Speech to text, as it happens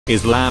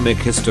Islamic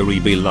history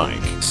be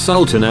like?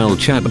 Sultan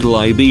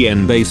al-Chabdal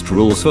IBN based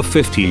rules for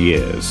 50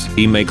 years.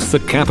 He makes the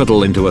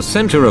capital into a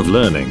center of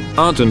learning,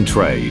 art and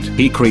trade.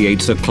 He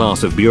creates a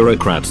class of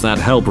bureaucrats that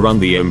help run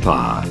the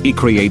empire. He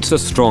creates a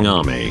strong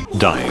army.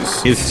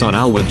 Dies. His son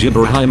Al-Wajid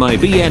Ibrahim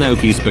IBN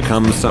Okis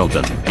becomes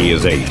sultan. He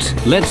is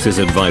 8. Lets his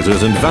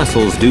advisors and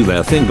vassals do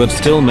their thing but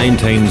still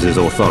maintains his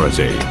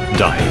authority.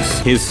 Dies.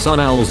 His son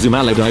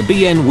Al-Zumalid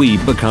IBN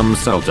Weeb becomes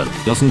sultan.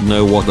 Doesn't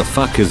know what the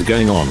fuck is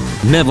going on.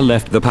 Never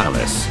left the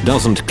palace.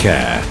 Doesn't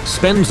care.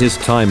 Spends his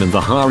time in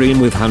the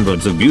harem with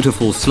hundreds of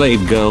beautiful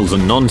slave girls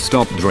and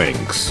non-stop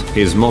drinks.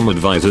 His mom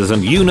advisors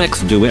and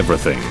eunuchs do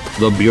everything.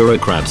 The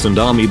bureaucrats and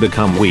army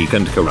become weak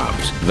and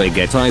corrupt. They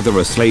get either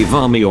a slave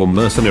army or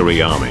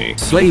mercenary army.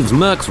 Slaves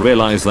mercs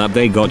realize that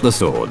they got the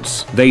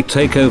swords. They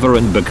take over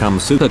and become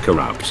super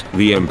corrupt.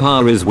 The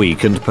empire is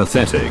weak and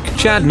pathetic.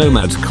 Chad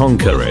nomads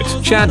conquer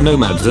it. Chad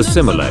nomads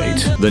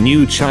assimilate. The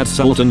new Chad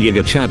Sultan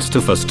Yiga Chad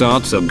Mustafa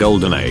starts a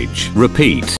golden age. Repeat.